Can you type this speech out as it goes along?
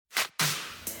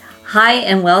Hi,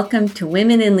 and welcome to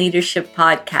Women in Leadership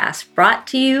Podcast, brought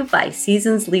to you by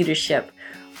Seasons Leadership,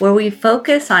 where we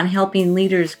focus on helping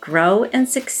leaders grow and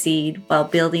succeed while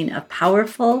building a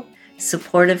powerful,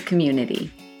 supportive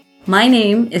community. My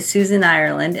name is Susan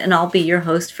Ireland, and I'll be your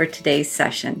host for today's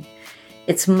session.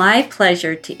 It's my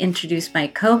pleasure to introduce my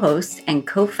co-host and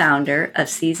co-founder of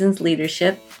Seasons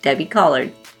Leadership, Debbie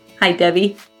Collard. Hi,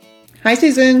 Debbie. Hi,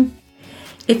 Susan.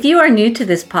 If you are new to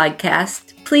this podcast,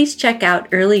 please check out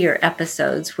earlier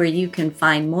episodes where you can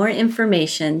find more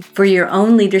information for your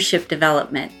own leadership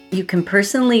development. You can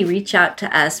personally reach out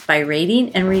to us by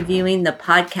rating and reviewing the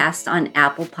podcast on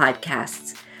Apple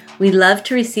Podcasts. We love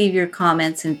to receive your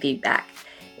comments and feedback.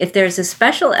 If there's a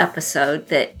special episode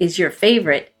that is your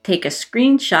favorite, take a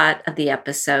screenshot of the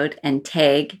episode and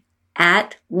tag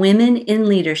at Women in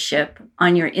Leadership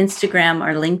on your Instagram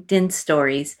or LinkedIn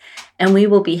stories, and we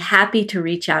will be happy to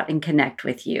reach out and connect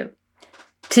with you.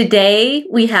 Today,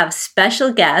 we have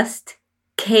special guest,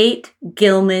 Kate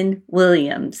Gilman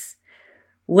Williams.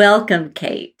 Welcome,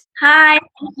 Kate. Hi,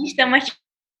 thank you so much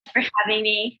for having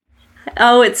me.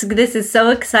 Oh, this is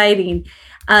so exciting.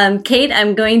 Kate,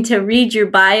 I'm going to read your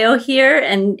bio here,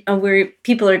 and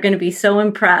people are going to be so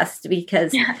impressed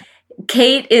because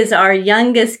Kate is our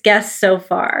youngest guest so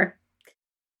far.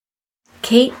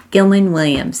 Kate Gilman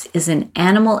Williams is an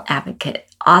animal advocate,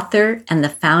 author, and the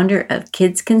founder of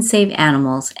Kids Can Save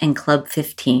Animals and Club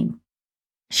 15.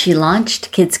 She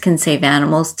launched Kids Can Save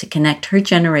Animals to connect her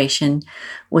generation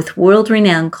with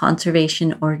world-renowned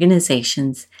conservation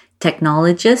organizations,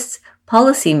 technologists,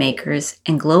 policymakers,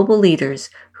 and global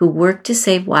leaders who work to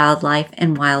save wildlife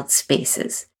and wild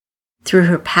spaces. Through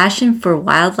her passion for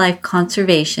wildlife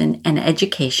conservation and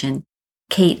education,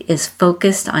 Kate is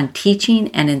focused on teaching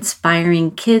and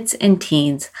inspiring kids and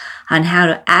teens on how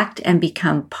to act and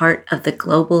become part of the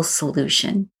global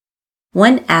solution.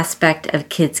 One aspect of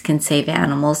Kids Can Save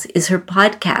Animals is her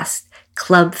podcast,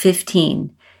 Club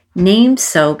 15, named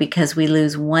so because we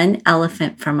lose one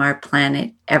elephant from our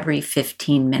planet every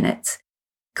 15 minutes.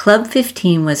 Club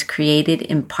 15 was created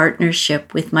in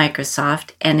partnership with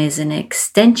Microsoft and is an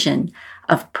extension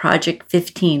of Project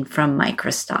 15 from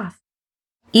Microsoft.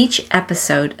 Each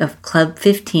episode of Club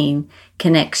 15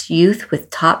 connects youth with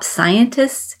top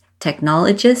scientists,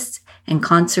 technologists, and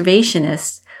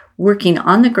conservationists working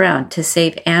on the ground to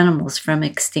save animals from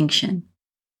extinction.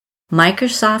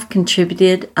 Microsoft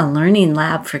contributed a learning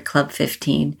lab for Club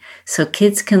 15 so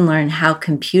kids can learn how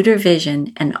computer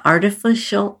vision and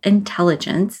artificial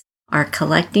intelligence are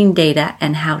collecting data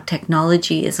and how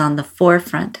technology is on the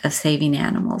forefront of saving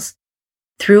animals.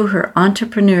 Through her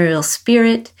entrepreneurial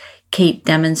spirit, Kate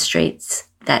demonstrates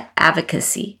that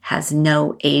advocacy has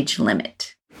no age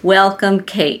limit. Welcome,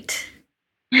 Kate.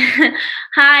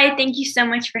 Hi, thank you so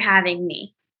much for having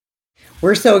me.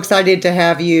 We're so excited to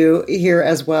have you here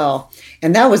as well.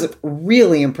 And that was a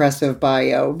really impressive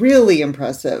bio, really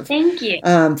impressive. Thank you.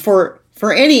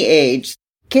 For any age.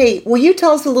 Kate, will you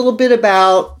tell us a little bit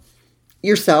about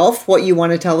yourself, what you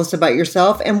want to tell us about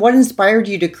yourself, and what inspired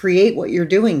you to create what you're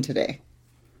doing today?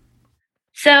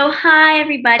 So, hi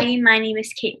everybody, my name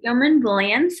is Kate Gilman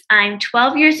Williams. I'm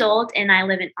 12 years old and I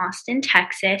live in Austin,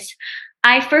 Texas.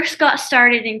 I first got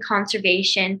started in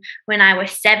conservation when I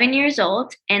was 7 years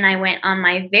old, and I went on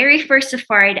my very first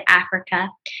safari to Africa,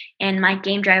 and my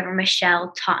game driver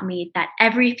Michelle taught me that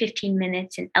every 15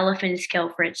 minutes an elephant is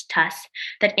killed for its tusks,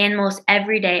 that animals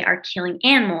every day are killing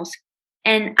animals,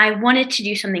 and I wanted to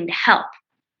do something to help.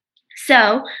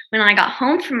 So when I got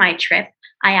home from my trip,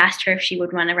 I asked her if she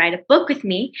would want to write a book with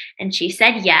me, and she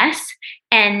said yes.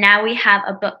 And now we have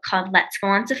a book called Let's Go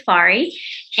on Safari,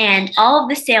 and all of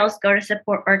the sales go to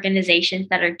support organizations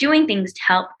that are doing things to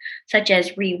help, such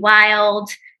as Rewild,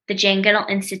 the Jane Goodall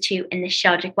Institute, and the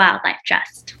Sheldrick Wildlife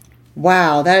Trust.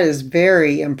 Wow, that is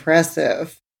very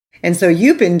impressive. And so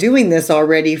you've been doing this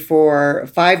already for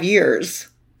 5 years,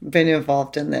 been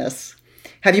involved in this.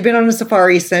 Have you been on a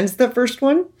safari since the first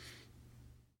one?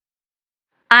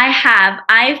 I have.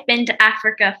 I've been to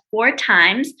Africa 4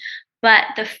 times, but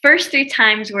the first 3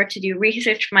 times were to do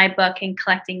research for my book and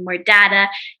collecting more data.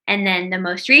 And then the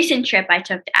most recent trip I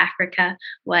took to Africa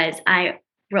was I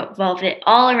revolved it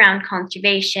all around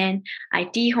conservation. I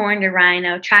dehorned a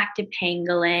rhino, tracked a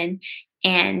pangolin,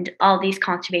 and all these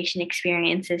conservation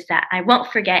experiences that I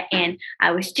won't forget and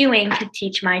I was doing to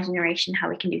teach my generation how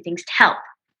we can do things to help.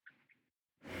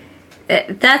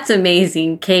 That's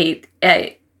amazing, Kate.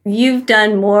 You've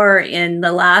done more in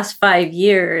the last 5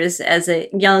 years as a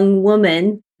young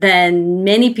woman than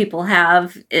many people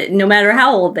have, no matter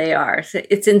how old they are. So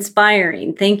it's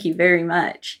inspiring. Thank you very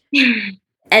much.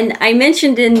 And I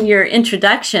mentioned in your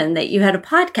introduction that you had a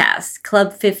podcast,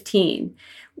 Club 15.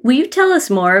 Will you tell us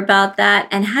more about that?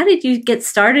 And how did you get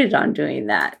started on doing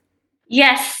that?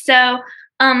 Yes. So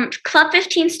Club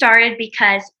 15 started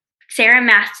because Sarah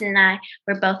Maston and I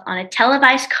were both on a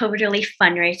televised COVID relief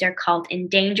fundraiser called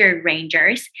Endangered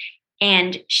Rangers.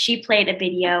 And she played a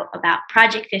video about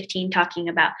Project 15 talking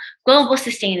about global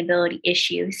sustainability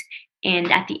issues.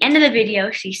 And at the end of the video,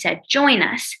 she said, join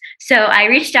us. So I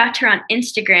reached out to her on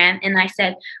Instagram and I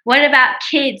said, what about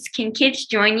kids? Can kids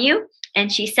join you?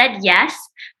 And she said yes.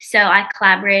 So I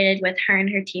collaborated with her and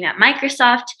her team at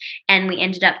Microsoft, and we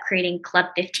ended up creating Club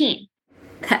 15.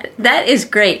 That is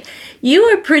great. You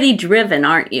are pretty driven,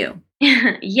 aren't you?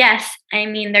 Yes. I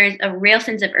mean, there's a real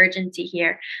sense of urgency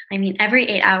here. I mean, every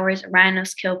 8 hours, a rhino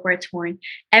is killed for its horn.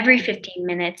 Every 15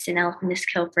 minutes, an elephant is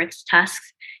killed for its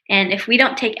tusks. And if we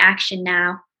don't take action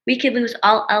now, we could lose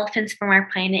all elephants from our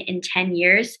planet in 10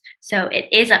 years. So it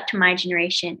is up to my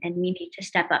generation, and we need to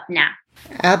step up now.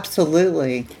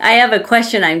 Absolutely. I have a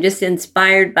question. I'm just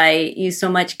inspired by you so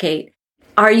much, Kate.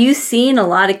 Are you seeing a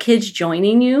lot of kids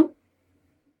joining you?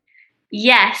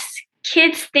 Yes,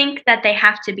 kids think that they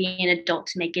have to be an adult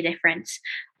to make a difference,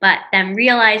 but them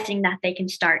realizing that they can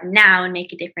start now and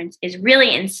make a difference is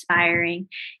really inspiring.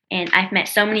 And I've met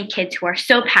so many kids who are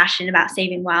so passionate about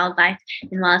saving wildlife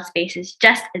and wild spaces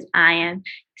just as I am.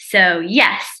 So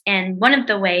yes, and one of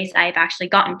the ways I've actually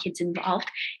gotten kids involved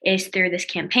is through this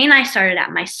campaign I started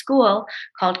at my school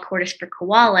called Quarters for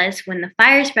Koalas when the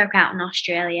fires broke out in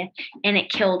Australia, and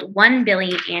it killed 1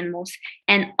 billion animals.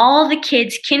 And all the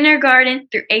kids, kindergarten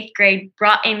through 8th grade,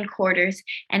 brought in quarters,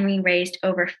 and we raised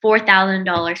over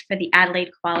 $4,000 for the Adelaide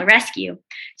Koala Rescue.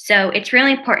 So it's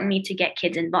really important to me to get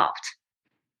kids involved.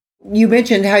 You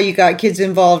mentioned how you got kids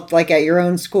involved like at your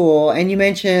own school, and you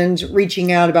mentioned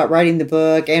reaching out about writing the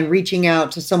book and reaching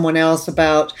out to someone else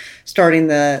about starting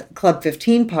the Club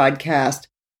 15 podcast.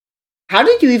 How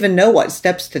did you even know what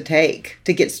steps to take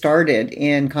to get started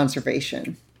in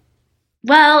conservation?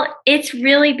 Well, it's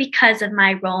really because of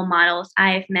my role models.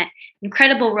 I've met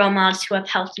incredible role models who have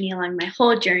helped me along my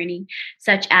whole journey,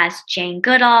 such as Jane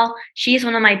Goodall. She's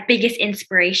one of my biggest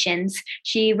inspirations.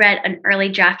 She read an early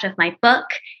draft of my book,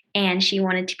 and she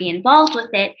wanted to be involved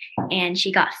with it, and she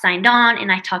got signed on,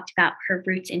 and I talked about her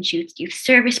Roots and Shoots youth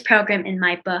service program in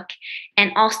my book.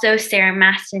 And also Sarah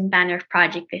Maston, founder of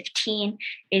Project 15,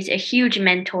 is a huge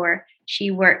mentor.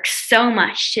 She works so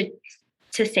much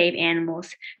to save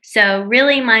animals. So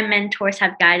really my mentors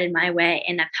have guided my way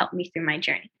and have helped me through my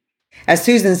journey. As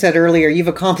Susan said earlier, you've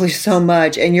accomplished so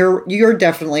much, and you're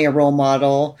definitely a role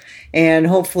model and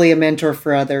hopefully a mentor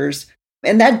for others.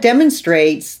 And that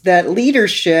demonstrates that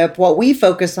leadership, what we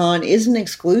focus on, isn't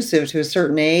exclusive to a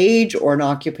certain age or an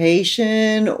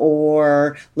occupation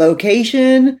or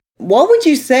location. What would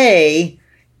you say,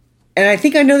 and I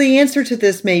think I know the answer to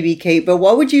this maybe, Kate, but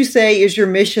what would you say is your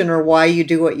mission or why you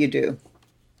do what you do?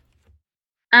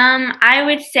 I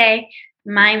would say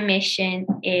my mission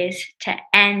is to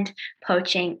end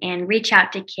poaching and reach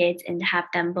out to kids and to have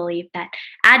them believe that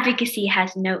advocacy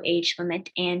has no age limit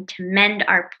and to mend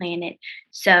our planet.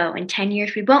 So in 10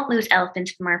 years, we won't lose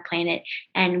elephants from our planet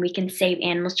and we can save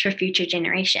animals for future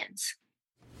generations.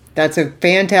 That's a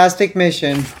fantastic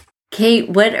mission. Kate,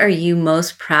 what are you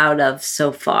most proud of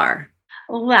so far?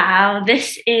 Wow,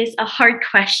 this is a hard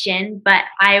question, but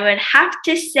I would have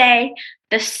to say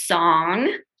the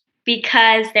song,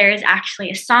 because there is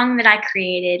actually a song that I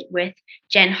created with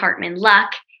Jen Hartman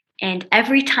Luck, and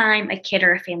every time a kid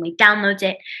or a family downloads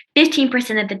it,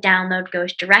 15% of the download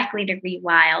goes directly to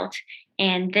Rewild.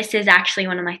 And this is actually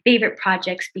one of my favorite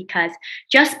projects because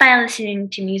just by listening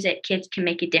to music, kids can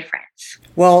make a difference.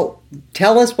 Well,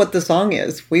 tell us what the song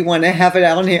is. We want to have it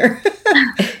out here.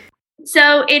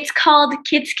 So it's called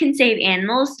Kids Can Save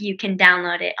Animals. You can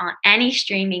download it on any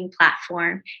streaming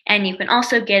platform, and you can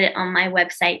also get it on my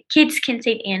website,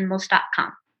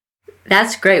 kidscansaveanimals.com.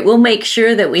 That's great. We'll make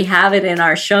sure that we have it in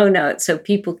our show notes so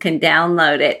people can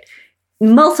download it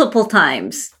multiple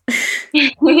times.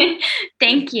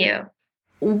 Thank you.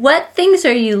 What things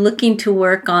are you looking to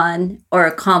work on or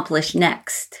accomplish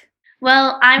next?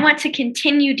 Well, I want to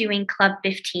continue doing Club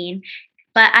 15.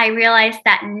 But I realized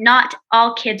that not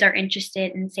all kids are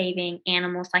interested in saving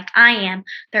animals like I am.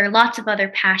 There are lots of other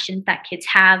passions that kids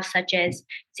have, such as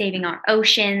saving our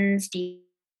oceans,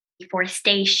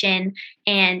 deforestation,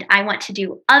 and I want to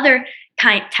do other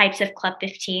types of Club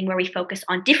 15 where we focus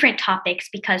on different topics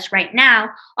because right now,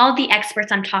 all the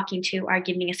experts I'm talking to are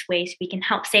giving us ways we can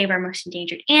help save our most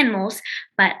endangered animals,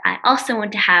 but I also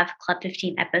want to have Club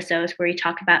 15 episodes where we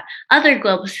talk about other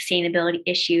global sustainability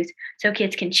issues so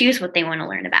kids can choose what they want to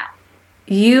learn about.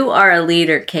 You are a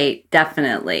leader, Kate,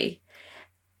 definitely.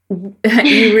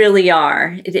 You really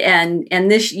are. And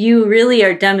this, you really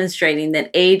are demonstrating that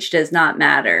age does not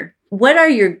matter. What are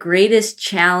your greatest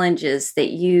challenges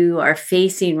that you are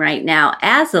facing right now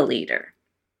as a leader?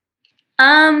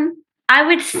 I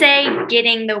would say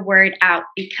getting the word out,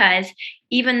 because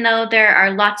even though there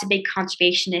are lots of big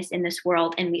conservationists in this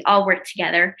world and we all work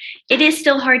together, it is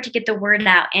still hard to get the word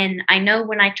out. And I know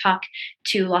when I talk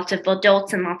to lots of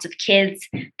adults and lots of kids,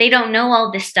 they don't know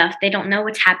all this stuff. They don't know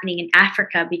what's happening in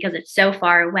Africa because it's so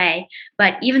far away.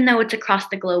 But even though it's across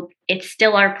the globe, it's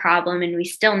still our problem and we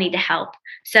still need to help.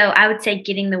 So I would say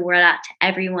getting the word out to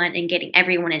everyone and getting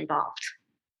everyone involved.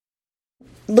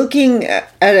 Looking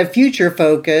at a future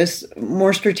focus,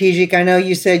 more strategic, I know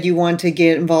you said you want to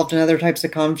get involved in other types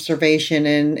of conservation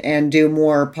and do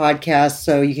more podcasts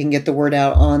so you can get the word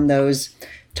out on those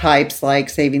types like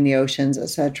saving the oceans,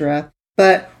 etc.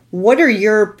 But what are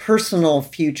your personal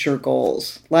future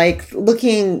goals? Like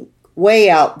looking way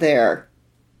out there,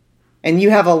 and you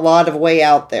have a lot of way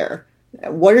out there.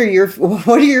 What are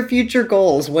your future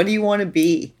goals? What do you want to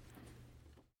be?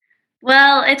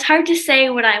 Well, it's hard to say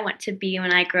what I want to be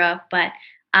when I grow up, but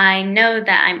I know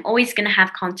that I'm always going to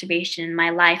have conservation in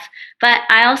my life. But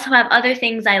I also have other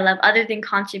things I love other than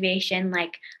conservation.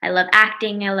 Like I love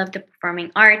acting, I love the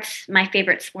performing arts. My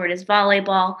favorite sport is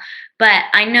volleyball. But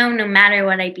I know no matter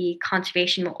what I be,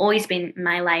 conservation will always be in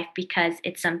my life because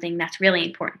it's something that's really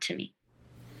important to me.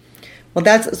 Well,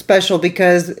 that's special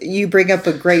because you bring up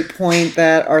a great point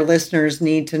that our listeners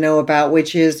need to know about,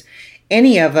 which is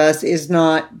any of us is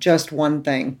not just one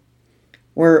thing.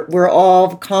 We're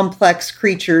all complex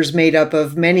creatures made up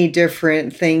of many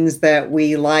different things that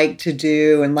we like to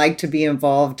do and like to be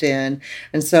involved in.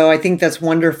 And so I think that's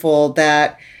wonderful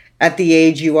that at the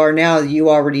age you are now, you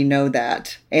already know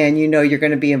that. And you know you're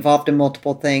going to be involved in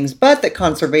multiple things, but that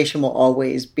conservation will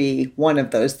always be one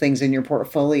of those things in your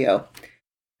portfolio.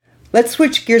 Let's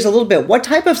switch gears a little bit. What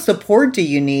type of support do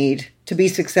you need to be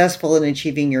successful in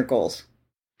achieving your goals?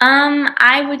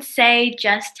 I would say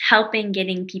just helping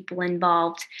getting people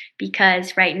involved,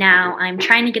 because right now I'm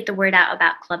trying to get the word out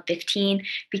about Club 15,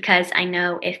 because I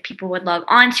know if people would log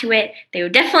on to it, they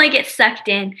would definitely get sucked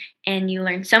in, and you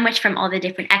learn so much from all the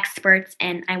different experts.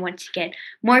 And I want to get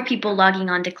more people logging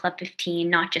on to Club 15,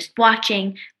 not just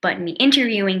watching, but me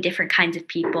interviewing different kinds of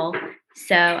people.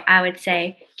 So I would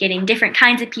say getting different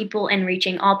kinds of people and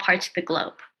reaching all parts of the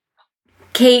globe.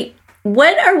 Kate,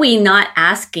 what are we not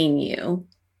asking you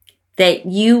that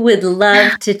you would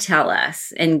love to tell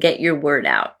us and get your word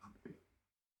out?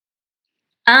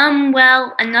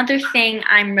 Well, another thing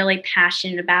I'm really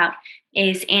passionate about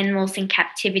is animals in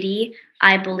captivity.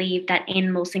 I believe that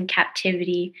animals in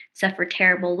captivity suffer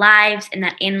terrible lives and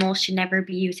that animals should never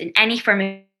be used in any form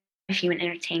of human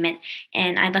entertainment.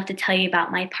 And I'd love to tell you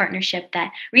about my partnership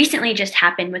that recently just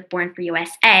happened with Born for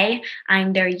USA.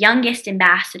 I'm their youngest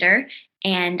ambassador,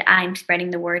 and I'm spreading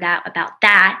the word out about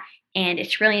that. And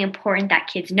it's really important that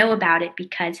kids know about it,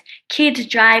 because kids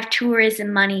drive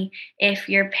tourism money. If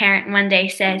your parent one day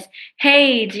says,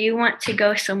 hey, do you want to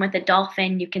go swim with a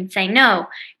dolphin? You can say no,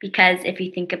 because if you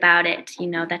think about it, you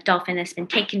know, that dolphin has been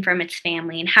taken from its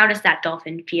family. And how does that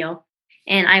dolphin feel?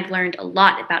 And I've learned a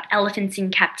lot about elephants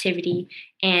in captivity.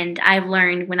 And I've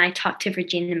learned when I talked to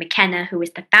Virginia McKenna, who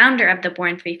is the founder of the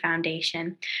Born Free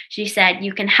Foundation, she said,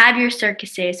 you can have your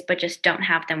circuses, but just don't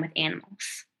have them with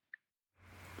animals.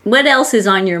 What else is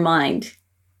on your mind?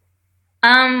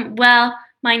 Well,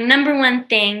 my number one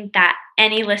thing that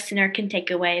any listener can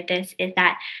take away of this is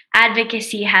that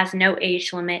advocacy has no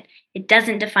age limit. It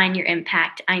doesn't define your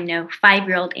impact. I know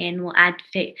 5-year-old animal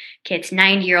advocates,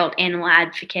 90-year-old animal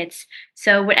advocates.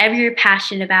 So whatever you're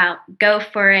passionate about, go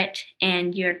for it,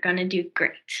 and you're going to do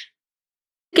great.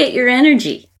 Get your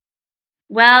energy.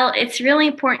 Well, it's really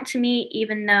important to me,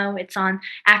 even though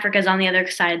Africa's on the other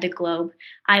side of the globe.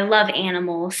 I love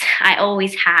animals. I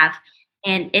always have.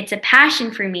 And it's a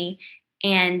passion for me.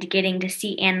 And getting to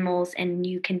see animals, and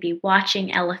you can be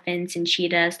watching elephants and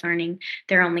cheetahs, learning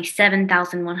there are only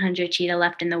 7,100 cheetah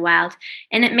left in the wild.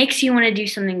 And it makes you want to do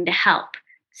something to help.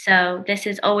 So this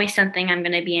is always something I'm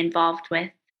going to be involved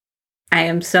with. I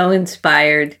am so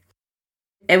inspired.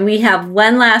 And we have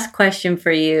one last question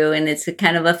for you, and it's a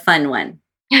kind of a fun one.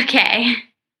 Okay.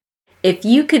 If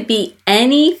you could be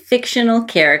any fictional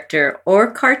character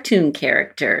or cartoon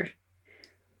character,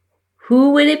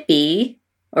 who would it be,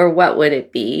 or what would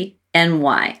it be, and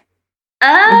why?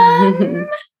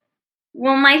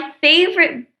 Well, my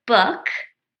favorite book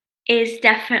is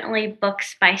definitely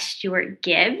books by Stuart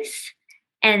Gibbs,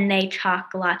 and they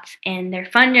talk lots, and their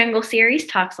Fun Jungle series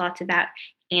talks lots about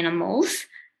animals.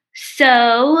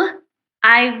 So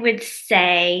I would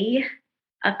say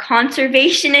a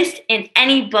conservationist in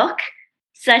any book,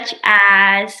 such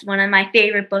as one of my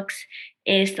favorite books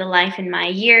is The Life in My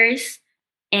Years,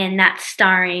 and that's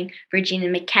starring Regina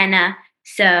McKenna.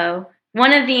 So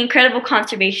one of the incredible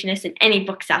conservationists in any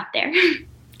books out there.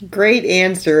 Great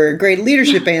answer. Great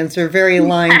leadership answer. Very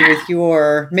aligned with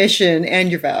your mission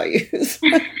and your values.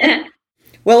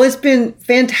 Well, it's been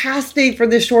fantastic for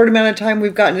this short amount of time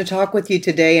we've gotten to talk with you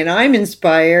today, and I'm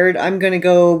inspired. I'm going to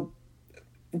go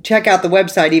check out the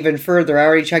website even further. I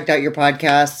already checked out your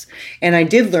podcasts, and I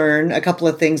did learn a couple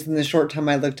of things in the short time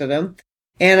I looked at them.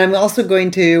 And I'm also going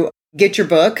to get your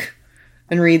book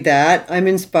and read that. I'm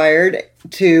inspired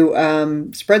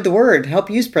to spread the word, help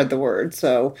you spread the word.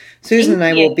 So Susan and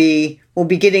I will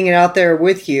be getting it out there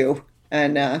with you,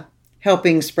 and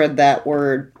helping spread that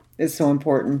word is so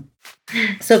important.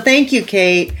 So thank you,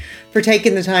 Kate, for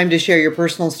taking the time to share your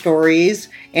personal stories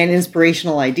and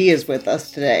inspirational ideas with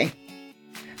us today.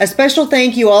 A special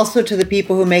thank you also to the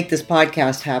people who make this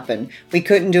podcast happen. We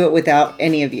couldn't do it without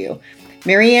any of you.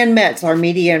 Marianne Metz, our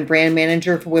media and brand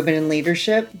manager for Women in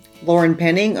Leadership. Lauren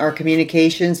Penning, our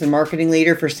communications and marketing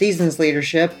leader for Seasons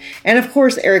Leadership. And of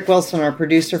course, Eric Wilson, our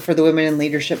producer for the Women in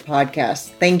Leadership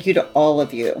podcast. Thank you to all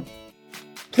of you.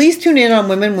 Please tune in on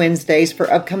Women Wednesdays for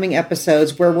upcoming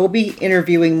episodes where we'll be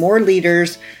interviewing more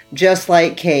leaders just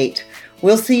like Kate.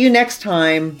 We'll see you next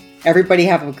time. Everybody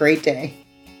have a great day.